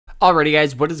Alrighty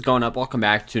guys, what is going up? Welcome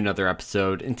back to another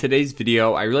episode. In today's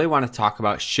video, I really want to talk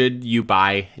about should you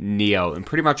buy NIO and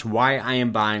pretty much why I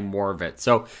am buying more of it.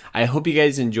 So I hope you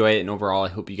guys enjoy it, and overall I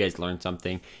hope you guys learn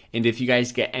something. And if you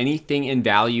guys get anything in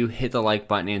value, hit the like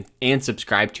button and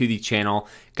subscribe to the channel.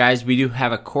 Guys, we do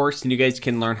have a course and you guys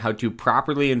can learn how to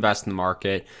properly invest in the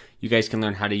market. You guys can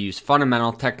learn how to use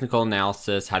fundamental technical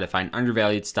analysis, how to find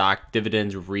undervalued stock,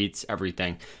 dividends, REITs,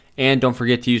 everything. And don't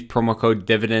forget to use promo code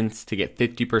dividends to get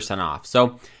 50% off.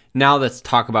 So now let's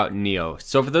talk about NIO.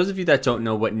 So for those of you that don't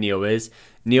know what NIO is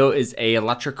an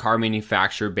electric car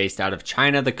manufacturer based out of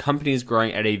China. The company is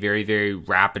growing at a very, very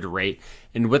rapid rate.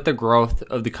 And with the growth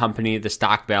of the company, the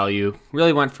stock value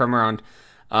really went from around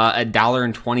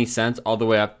 $1.20 all the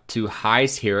way up to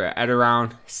highs here at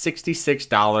around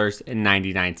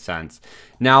 $66.99.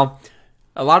 Now,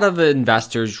 a lot of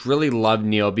investors really love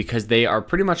NIO because they are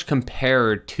pretty much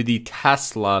compared to the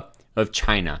Tesla of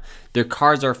China. Their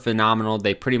cars are phenomenal.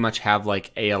 They pretty much have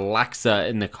like a Alexa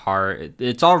in the car.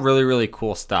 It's all really, really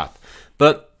cool stuff.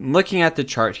 But looking at the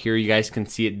chart here, you guys can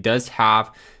see it does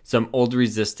have some old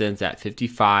resistance at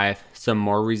 55, some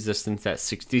more resistance at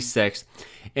 66.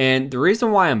 And the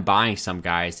reason why I'm buying some,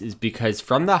 guys, is because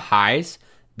from the highs,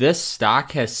 this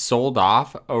stock has sold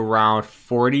off around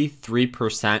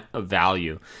 43% of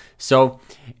value. So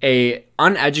a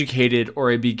uneducated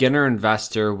or a beginner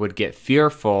investor would get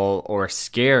fearful or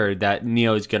scared that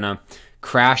NIO is going to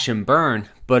crash and burn.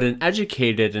 But an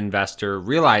educated investor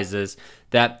realizes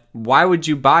that why would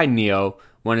you buy NIO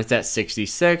when it's at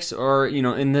 66 or,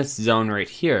 in this zone right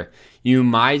here? You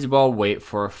might as well wait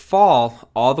for a fall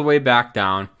all the way back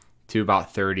down to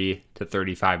about $30 to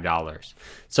 $35.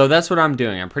 So that's what I'm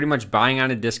doing. I'm pretty much buying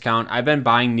on a discount. I've been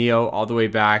buying NIO all the way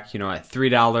back, at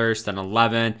 $3, then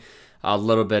 $11, a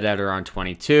little bit at around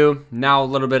 $22, now a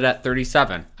little bit at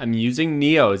 $37. I'm using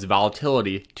NIO's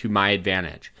volatility to my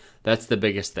advantage. That's the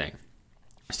biggest thing.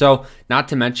 So not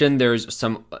to mention there's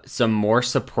some more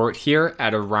support here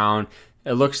at around,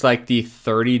 it looks like the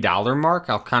 $30 mark.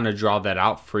 I'll kind of draw that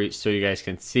out for you so you guys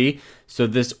can see. So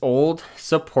this old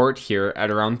support here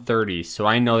at around 30. So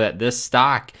I know that this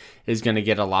stock is going to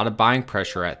get a lot of buying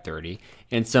pressure at 30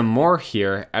 and some more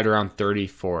here at around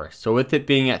 34. So with it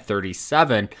being at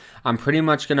 37, I'm pretty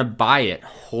much going to buy it,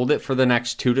 hold it for the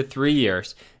next 2 to 3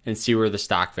 years and see where the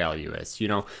stock value is.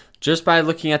 Just by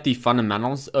looking at the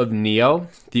fundamentals of NIO,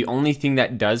 the only thing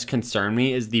that does concern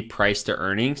me is the price to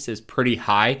earnings is pretty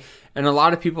high. And a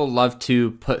lot of people love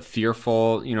to put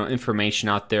fearful, information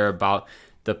out there about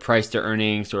the price to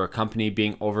earnings or a company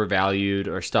being overvalued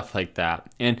or stuff like that.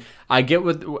 And I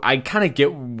kind of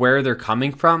get where they're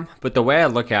coming from, but the way I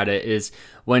look at it is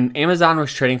when Amazon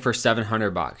was trading for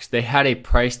 $700, they had a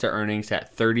price to earnings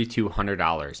at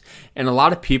 $3,200. And a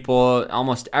lot of people,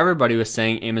 almost everybody was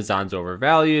saying Amazon's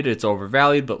overvalued, it's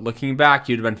overvalued, but looking back,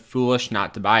 you'd have been foolish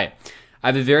not to buy it. I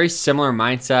have a very similar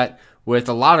mindset with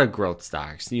a lot of growth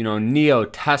stocks, NIO,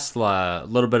 Tesla, a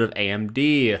little bit of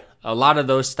AMD, a lot of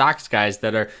those stocks, guys,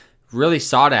 that are really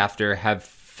sought after, have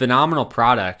phenomenal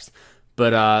products,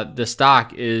 but the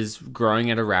stock is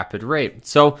growing at a rapid rate.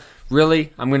 So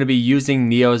really, I'm going to be using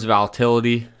NIO's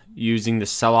volatility, using the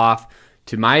sell-off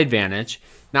to my advantage.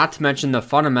 Not to mention the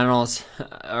fundamentals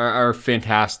are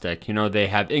fantastic. They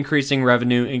have increasing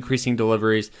revenue, increasing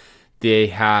deliveries. They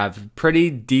have pretty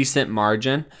decent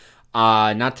margin.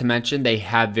 Not to mention they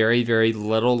have very, very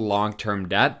little long-term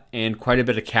debt and quite a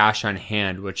bit of cash on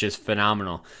hand, which is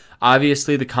phenomenal.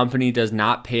 Obviously, the company does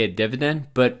not pay a dividend,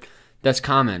 but that's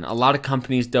common. A lot of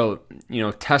companies don't.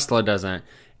 Tesla doesn't.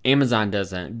 Amazon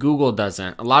doesn't. Google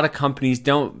doesn't. A lot of companies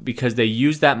don't because they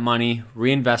use that money,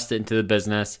 reinvest it into the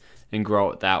business, and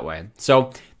grow it that way.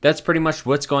 So that's pretty much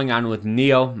what's going on with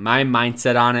NIO, my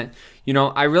mindset on it.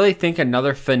 I really think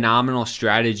another phenomenal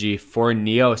strategy for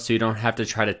NIO, so you don't have to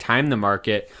try to time the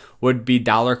market, would be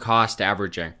dollar cost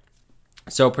averaging.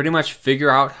 So pretty much figure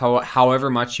out however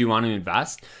much you want to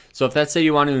invest. So if let's say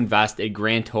you want to invest a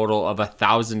grand total of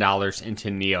 $1,000 into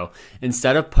NIO,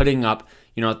 instead of putting up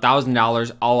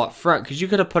 $1,000 all up front, because you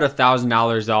could have put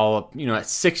 $1,000 all up, at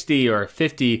 60 or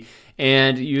 50,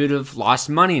 and you'd have lost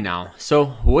money now. So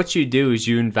what you do is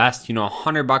you invest,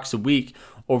 $100 a week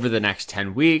over the next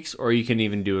 10 weeks, or you can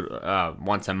even do it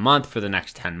once a month for the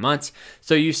next 10 months.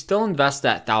 So you still invest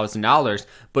that $1,000,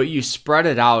 but you spread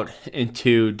it out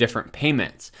into different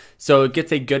payments. So it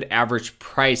gets a good average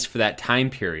price for that time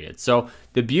period. So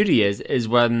the beauty is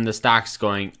when the stock's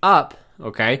going up,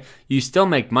 okay, you still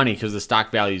make money because the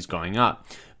stock value is going up.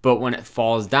 But when it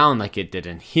falls down like it did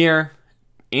in here,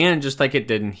 And just like it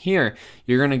did in here,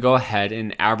 you're going to go ahead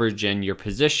and average in your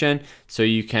position so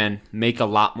you can make a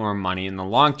lot more money in the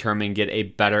long term and get a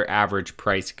better average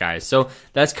price, guys. So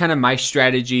that's kind of my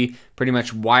strategy, pretty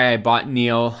much why I bought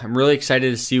NIO. I'm really excited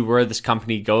to see where this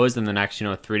company goes in the next,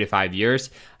 3 to 5 years.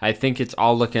 I think it's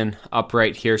all looking up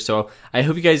right here. So I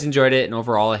hope you guys enjoyed it. And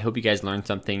overall, I hope you guys learned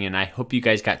something. And I hope you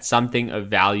guys got something of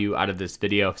value out of this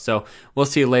video. So we'll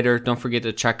see you later. Don't forget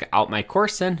to check out my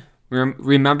course. And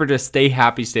remember to stay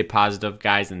happy, stay positive,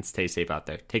 guys, and stay safe out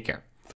there. Take care.